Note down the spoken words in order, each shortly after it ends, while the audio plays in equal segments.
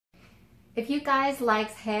If you guys like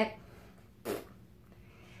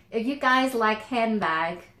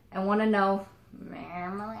handbag and want to know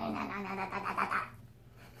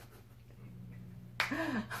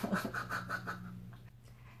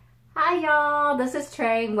hi y'all, this is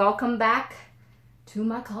Trang. Welcome back to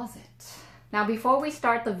my closet. Now before we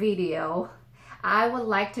start the video, I would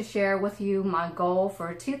like to share with you my goal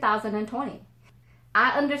for 2020.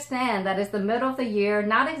 I understand that it's the middle of the year,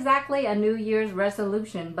 not exactly a New Year's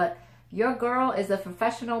resolution, but your girl is a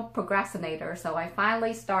professional procrastinator, so I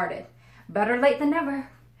finally started. Better late than never.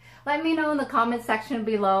 Let me know in the comment section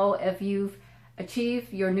below if you've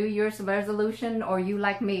achieved your New Year's resolution, or you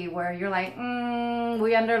like me where you're like,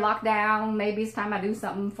 we under lockdown, maybe it's time I do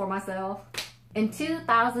something for myself. In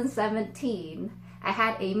 2017, I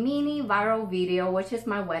had a mini viral video, which is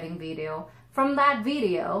my wedding video. From that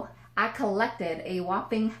video, I collected a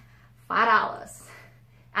whopping $5.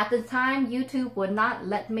 At the time, YouTube would not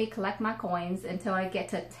let me collect my coins until I get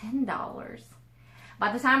to $10.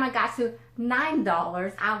 By the time I got to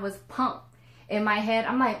 $9, I was pumped. In my head,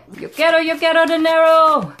 I'm like, yo quiero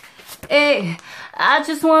dinero. Hey, I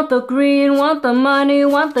just want the green, want the money,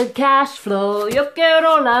 want the cash flow. Yo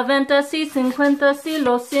quiero la venta, si 50, si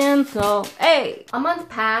lo siento. Hey, a month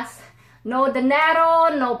passed, no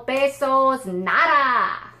dinero, no pesos,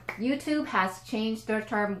 nada. YouTube has changed their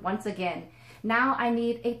term once again. Now I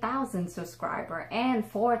need 1,000 subscribers and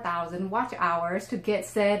 4,000 watch hours to get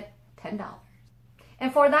said $10.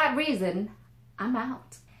 And for that reason, I'm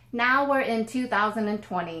out. Now we're in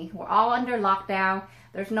 2020. We're all under lockdown.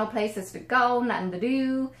 There's no places to go, nothing to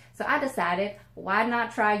do. So I decided, why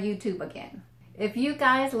not try YouTube again? If you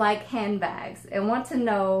guys like handbags and want to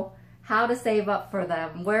know how to save up for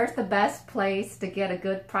them, where's the best place to get a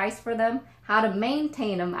good price for them, how to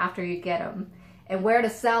maintain them after you get them, and where to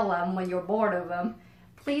sell them when you're bored of them,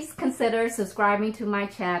 please consider subscribing to my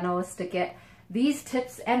channels to get these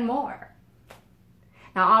tips and more.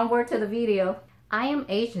 Now onward to the video. I am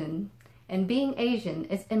Asian, and being Asian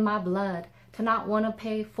is in my blood to not want to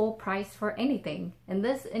pay full price for anything, and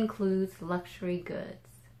this includes luxury goods.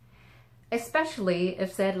 Especially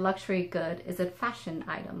if said luxury good is a fashion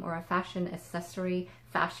item or a fashion accessory,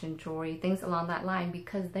 fashion jewelry, things along that line,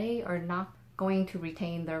 because they are not going to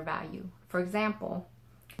retain their value. For example,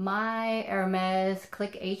 my Hermes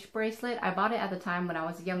Click H bracelet, I bought it at the time when I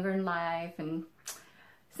was younger in life and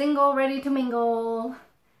single, ready to mingle.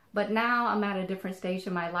 But now I'm at a different stage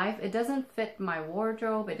in my life. It doesn't fit my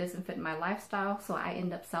wardrobe, it doesn't fit my lifestyle, so I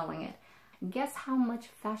end up selling it. Guess how much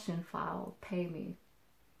Fashion File pay me?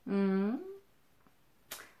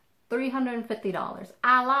 $350.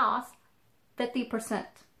 I lost 50%.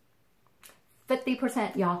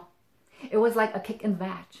 50%, y'all. It was like a kick in the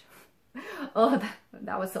vag. Oh,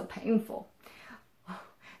 that was so painful.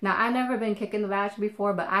 Now, I've never been kicked in the vag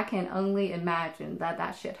before, but I can only imagine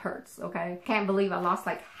that shit hurts, okay? Can't believe I lost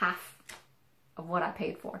like half of what I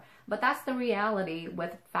paid for. But that's the reality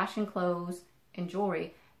with fashion clothes and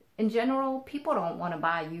jewelry. In general, people don't want to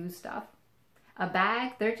buy used stuff. A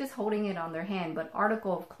bag, they're just holding it on their hand, but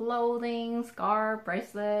article of clothing, scarf,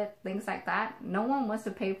 bracelet, things like that, no one wants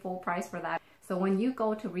to pay full price for that. So when you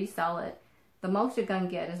go to resell it, the most you're gonna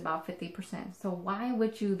get is about 50%. So why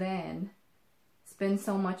would you then spend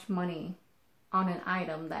so much money on an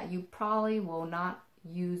item that you probably will not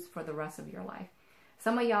use for the rest of your life?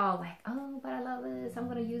 Some of y'all like, oh, but I love this, I'm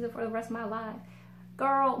gonna use it for the rest of my life.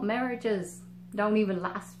 Girl, marriages don't even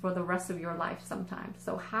last for the rest of your life sometimes.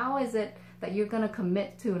 So how is it that you're gonna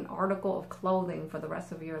commit to an article of clothing for the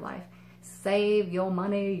rest of your life? Save your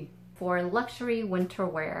money. For luxury winter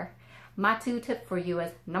wear, my 2 tips for you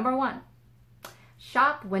is, number 1,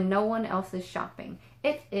 shop when no one else is shopping.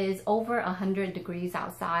 It is over 100 degrees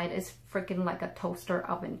outside. It's freaking like a toaster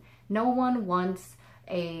oven. No one wants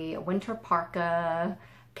a winter parka,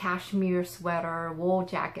 cashmere sweater, wool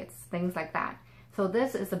jackets, things like that. So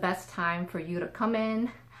this is the best time for you to come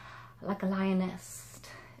in like a lioness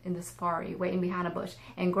in the safari, waiting behind a bush,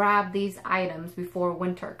 and grab these items before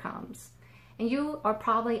winter comes. And you are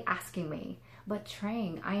probably asking me, but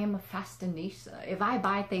Trang, I am a fashionista. If I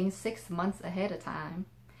buy things 6 months ahead of time,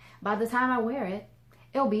 by the time I wear it,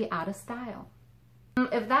 it'll be out of style.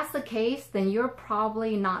 If that's the case, then you're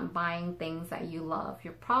probably not buying things that you love.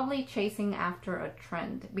 You're probably chasing after a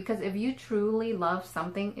trend, because if you truly love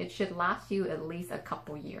something, it should last you at least a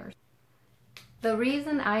couple years. The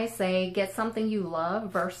reason I say get something you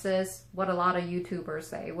love versus what a lot of YouTubers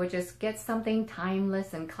say, which is get something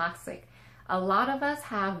timeless and classic. A lot of us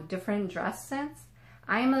have different dress sense.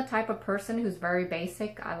 I am the type of person who's very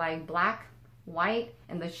basic. I like black, white,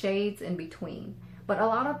 and the shades in between. But a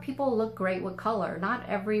lot of people look great with color. Not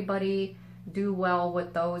everybody do well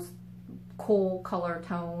with those cool color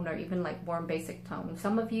tone or even like warm basic tone.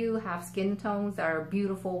 Some of you have skin tones that are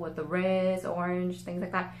beautiful with the reds, orange, things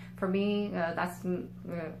like that. For me,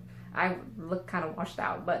 I look kind of washed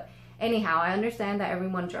out. But anyhow, I understand that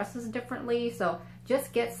everyone dresses differently, so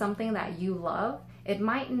just get something that you love. It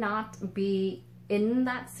might not be in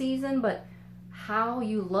that season, but how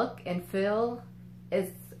you look and feel is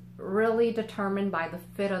really determined by the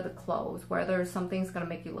fit of the clothes, whether something's going to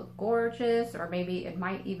make you look gorgeous or maybe it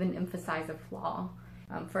might even emphasize a flaw.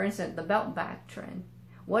 For instance, the belt bag trend.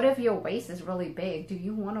 What if your waist is really big? Do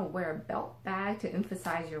you want to wear a belt bag to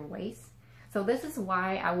emphasize your waist? So this is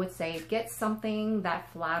why I would say get something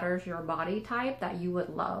that flatters your body type that you would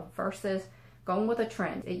love versus going with a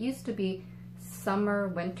trend. It used to be summer,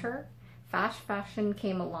 winter. Fast fashion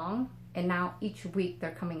came along, and now each week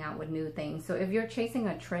they're coming out with new things. So if you're chasing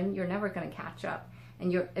a trend, you're never going to catch up.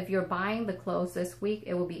 And if you're buying the clothes this week,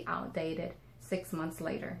 it will be outdated 6 months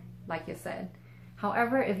later, like you said.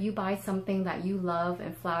 However, if you buy something that you love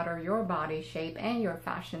and flatter your body shape and your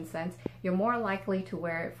fashion sense, you're more likely to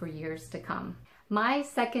wear it for years to come. My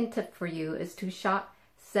second tip for you is to shop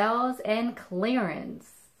sales and clearance.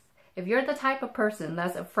 If you're the type of person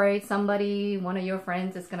that's afraid one of your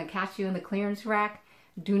friends is going to catch you in the clearance rack,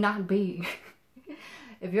 do not be.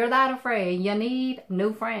 If you're that afraid, you need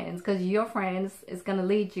new friends, because your friends is going to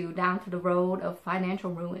lead you down to the road of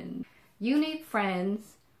financial ruin. You need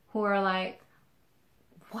friends who are like,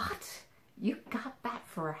 what? You got that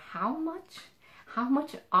for how much? How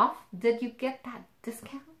much off did you get that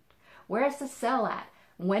discount? Where's the sale at?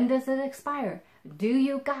 When does it expire? Do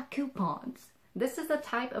you got coupons? This is the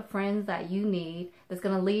type of friends that you need that's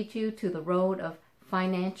going to lead you to the road of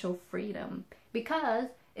financial freedom. Because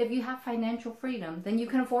if you have financial freedom, then you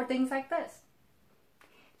can afford things like this.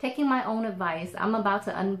 Taking my own advice, I'm about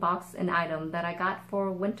to unbox an item that I got for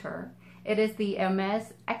winter. It is the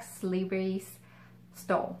Hermes Ex Libris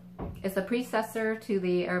Stole. It's a predecessor to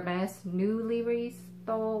the Hermes New Libris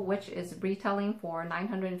Stole, which is retailing for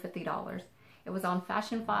 $950. It was on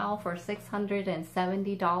Fashion File for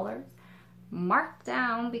 $670. Marked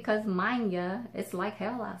down because, mind ya, it's like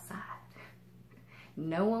hell outside.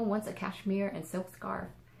 No one wants a cashmere and silk scarf.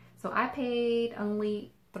 So I paid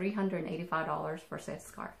only $385 for said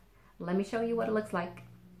scarf. Let me show you what it looks like.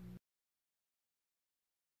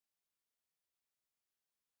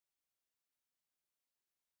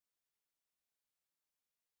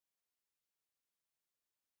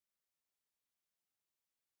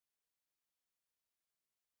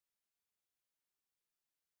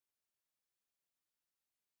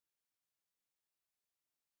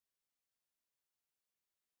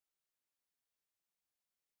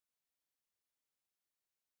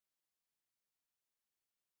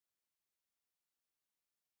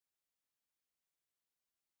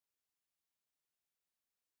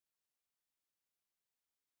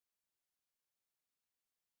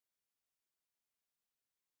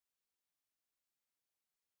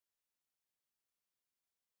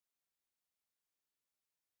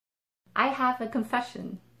 I have a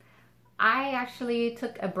confession. I actually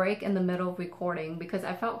took a break in the middle of recording because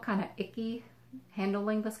I felt kind of icky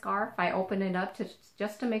handling the scarf. I opened it up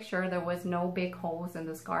just to make sure there was no big holes in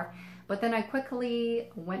the scarf. But then I quickly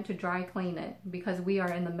went to dry clean it because we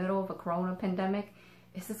are in the middle of a corona pandemic.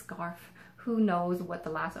 It's a scarf. Who knows what the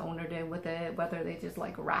last owner did with it, whether they just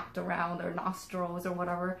like wrapped around their nostrils or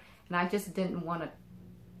whatever. And I just didn't want to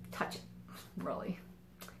touch it, really.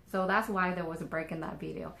 So that's why there was a break in that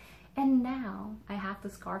video. And now I have the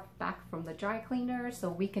scarf back from the dry cleaner so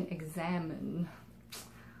we can examine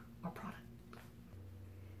our product.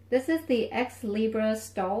 This is the Ex Libris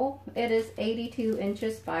Stole. It is 82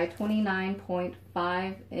 inches by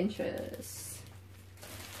 29.5 inches.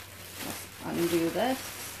 Let's undo this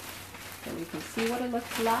so we can see what it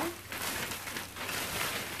looks like.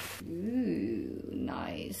 Ooh,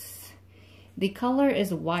 nice. The color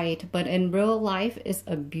is white, but in real life it's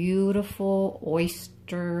a beautiful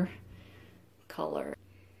oyster color.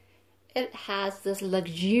 It has this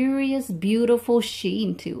luxurious, beautiful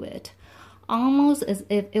sheen to it. Almost as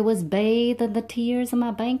if it was bathed in the tears of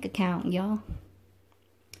my bank account, y'all.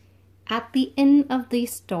 At the end of the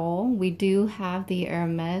stole, we do have the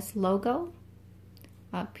Hermes logo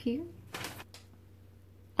up here.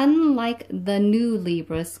 Unlike the new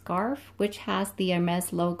Libra scarf, which has the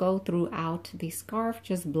Hermes logo throughout the scarf,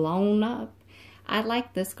 just blown up, I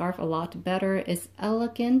like this scarf a lot better. It's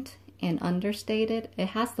elegant and understated. It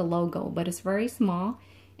has the logo, but it's very small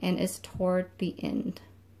and it's toward the end.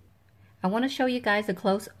 I want to show you guys a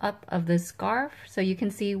close-up of this scarf so you can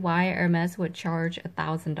see why Hermes would charge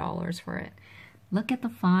 $1,000 for it. Look at the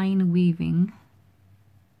fine weaving.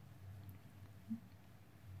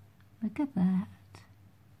 Look at that.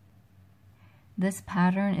 This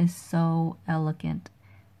pattern is so elegant.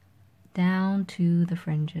 Down to the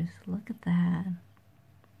fringes. Look at that.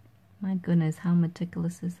 My goodness, how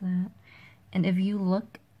meticulous is that? And if you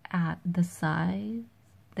look at the size,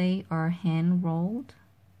 they are hand rolled.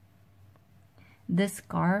 This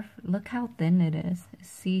scarf, look how thin it is. It's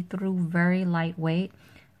see-through, very lightweight,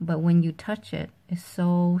 but when you touch it, it's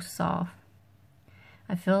so soft.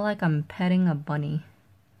 I feel like I'm petting a bunny.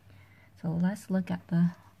 So let's look at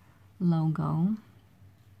the logo.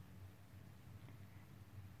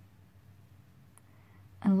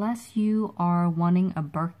 Unless you are wanting a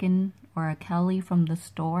Birkin or a Kelly from the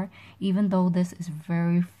store, even though this is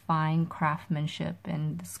very fine craftsmanship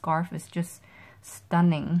and the scarf is just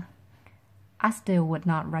stunning, I still would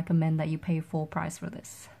not recommend that you pay full price for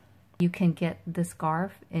this. You can get the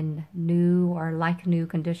scarf in new or like new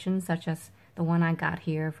conditions, such as the one I got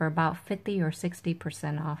here, for about 50 or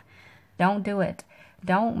 60% off. Don't do it.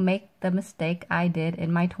 Don't make the mistake I did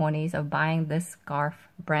in my 20s of buying this scarf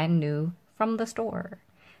brand new from the store.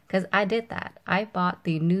 Because I did that. I bought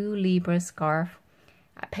the new Libris scarf.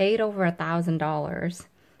 I paid over $1,000.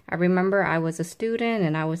 I remember I was a student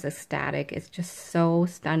and I was ecstatic. It's just so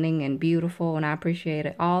stunning and beautiful, and I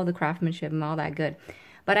appreciated all the craftsmanship and all that good.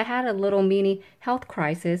 But I had a little mini health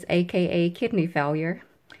crisis, aka kidney failure.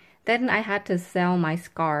 Then I had to sell my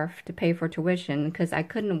scarf to pay for tuition because I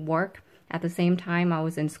couldn't work at the same time I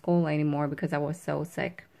was in school anymore because I was so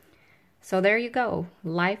sick. So there you go.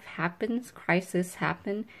 Life happens, crises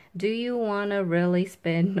happen. Do you want to really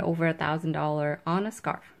spend over $1,000 on a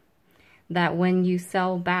scarf that when you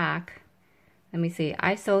sell back, let me see,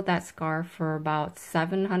 I sold that scarf for about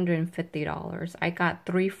 $750. I got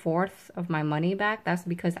 3/4 of my money back. That's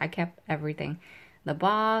because I kept everything. The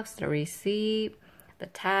box, the receipt, the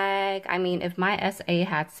tag. I mean, if my SA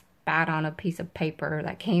had spat on a piece of paper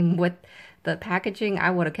that came with the packaging,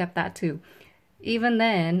 I would have kept that too. Even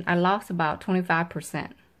then, I lost about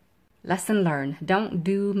 25%. Lesson learned. Don't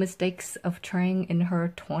do mistakes of Trang in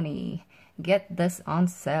her 20. Get this on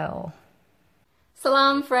sale.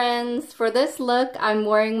 Salam friends. For this look, I'm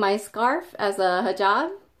wearing my scarf as a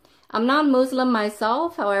hijab. I'm not Muslim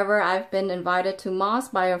myself, however, I've been invited to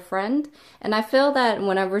mosque by a friend, and I feel that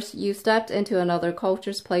whenever you stepped into another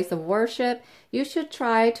culture's place of worship, you should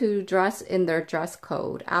try to dress in their dress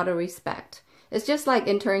code out of respect. It's just like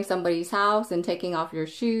entering somebody's house and taking off your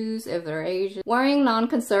shoes if they're Asian. Wearing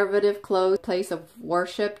non-conservative clothes in place of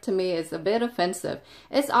worship to me is a bit offensive.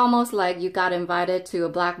 It's almost like you got invited to a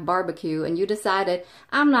black barbecue and you decided,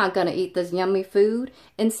 I'm not gonna eat this yummy food.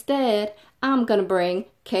 Instead, I'm gonna bring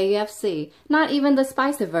KFC. Not even the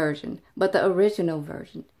spicy version, but the original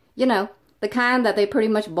version. You know, the kind that they pretty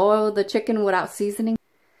much boil the chicken without seasoning.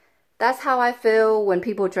 That's how I feel when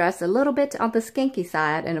people dress a little bit on the skinky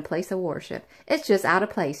side in a place of worship. It's just out of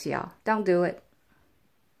place, y'all. Don't do it.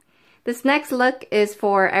 This next look is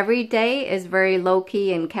for every day. It's very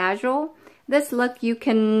low-key and casual. This look you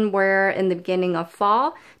can wear in the beginning of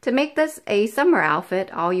fall. To make this a summer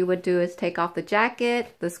outfit, all you would do is take off the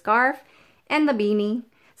jacket, the scarf, and the beanie.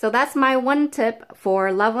 So that's my one tip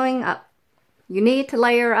for leveling up. You need to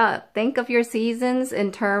layer up. Think of your seasons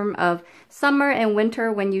in terms of summer and winter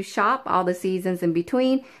when you shop, all the seasons in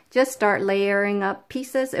between. Just start layering up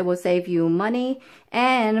pieces. It will save you money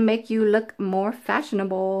and make you look more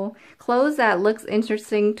fashionable. Clothes that looks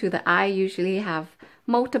interesting to the eye usually have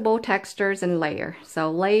multiple textures and layers. So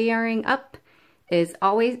layering up is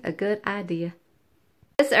always a good idea.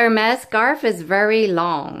 This Hermes scarf is very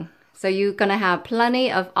long, so you're gonna have plenty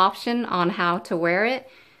of option on how to wear it.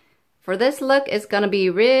 For this look, it's going to be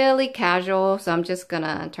really casual, so I'm just going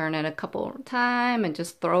to turn it a couple times and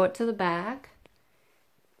just throw it to the back.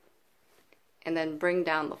 And then bring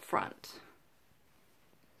down the front.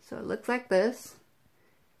 So it looks like this.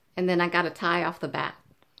 And then I got to tie off the back.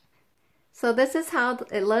 So this is how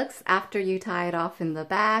it looks after you tie it off in the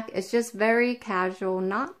back. It's just very casual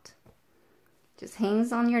knot. Just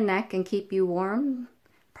hangs on your neck and keep you warm.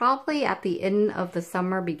 Probably at the end of the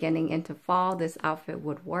summer, beginning into fall, this outfit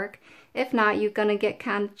would work. If not, you're gonna get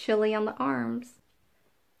kind of chilly on the arms.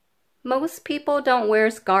 Most people don't wear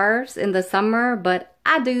scarves in the summer, but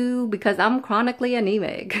I do because I'm chronically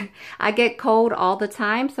anemic. I get cold all the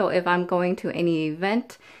time, so if I'm going to any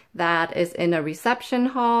event that is in a reception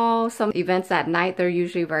hall, some events at night, they're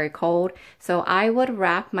usually very cold. So I would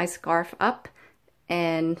wrap my scarf up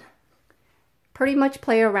and pretty much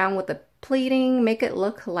play around with the pleating, make it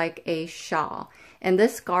look like a shawl. And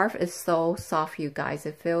this scarf is so soft, you guys.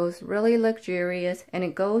 It feels really luxurious and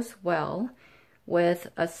it goes well with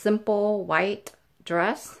a simple white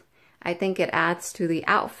dress. I think it adds to the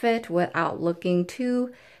outfit without looking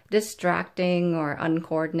too distracting or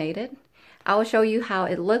uncoordinated. I will show you how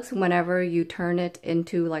it looks whenever you turn it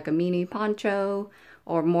into like a mini poncho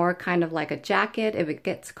or more kind of like a jacket if it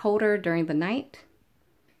gets colder during the night.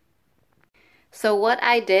 So what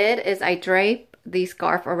I did is I draped the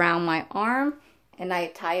scarf around my arm and I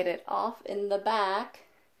tied it off in the back.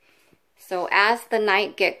 So as the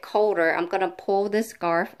night get colder, I'm gonna pull this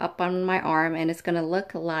scarf up on my arm and it's gonna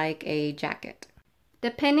look like a jacket.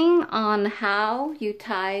 Depending on how you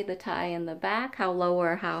tie the tie in the back, how low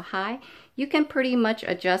or how high, you can pretty much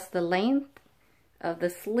adjust the length of the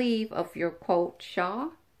sleeve of your quote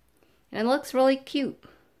shawl. And it looks really cute.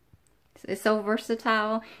 It's so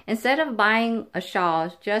versatile. Instead of buying a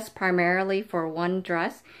shawl just primarily for one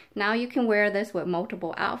dress, now you can wear this with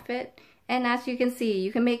multiple outfits. And as you can see,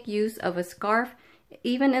 you can make use of a scarf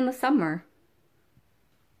even in the summer.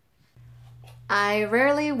 I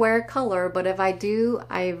rarely wear color, but if I do,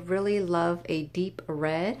 I really love a deep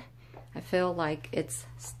red. I feel like it's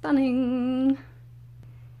stunning.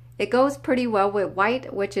 It goes pretty well with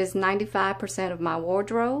white, which is 95% of my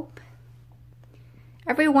wardrobe.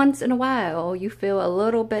 Every once in a while, you feel a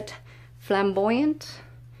little bit flamboyant.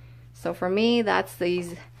 So for me, that's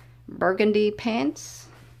these burgundy pants.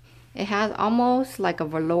 It has almost like a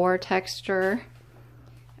velour texture.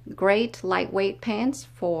 Great lightweight pants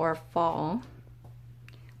for fall.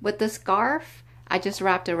 With the scarf, I just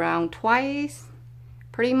wrapped it around twice.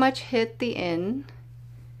 Pretty much hit the end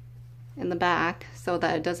in the back so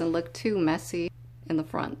that it doesn't look too messy in the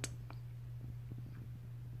front.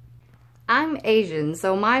 I'm Asian,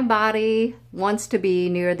 so my body wants to be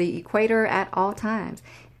near the equator at all times.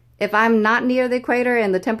 If I'm not near the equator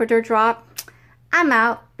and the temperature drop, I'm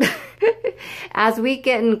out. As we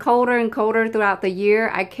getting colder and colder throughout the year,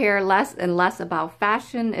 I care less and less about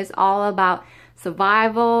fashion. It's all about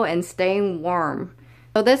survival and staying warm.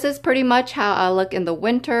 So this is pretty much how I look in the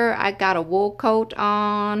winter. I got a wool coat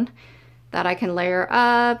on that I can layer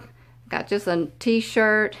up. Got just a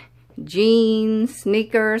t-shirt, jeans,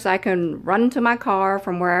 sneakers. I can run to my car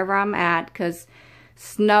from wherever I'm at because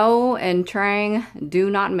snow and Trang do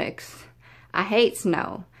not mix. I hate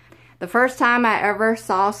snow. The first time I ever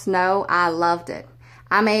saw snow, I loved it.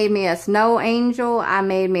 I made me a snow angel. I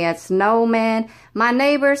made me a snowman. My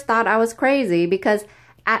neighbors thought I was crazy because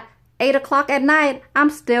at 8 o'clock at night, I'm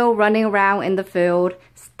still running around in the field,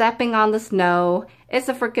 stepping on the snow. It's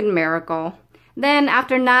a freaking miracle. Then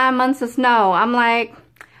after 9 months of snow, I'm like,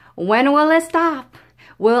 when will it stop?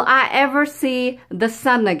 Will I ever see the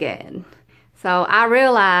sun again? So I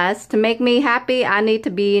realized to make me happy, I need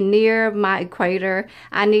to be near my equator.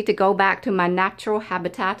 I need to go back to my natural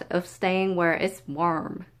habitat of staying where it's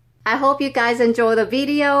warm. I hope you guys enjoy the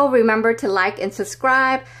video. Remember to like and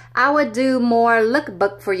subscribe. I would do more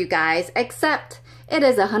lookbook for you guys, except it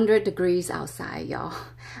is 100 degrees outside, y'all.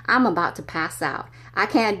 I'm about to pass out. I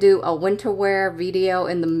can't do a winter wear video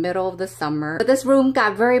in the middle of the summer. But this room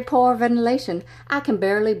got very poor ventilation. I can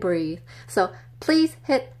barely breathe. So please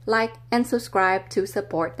hit like and subscribe to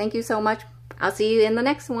support. Thank you so much. I'll see you in the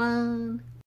next one.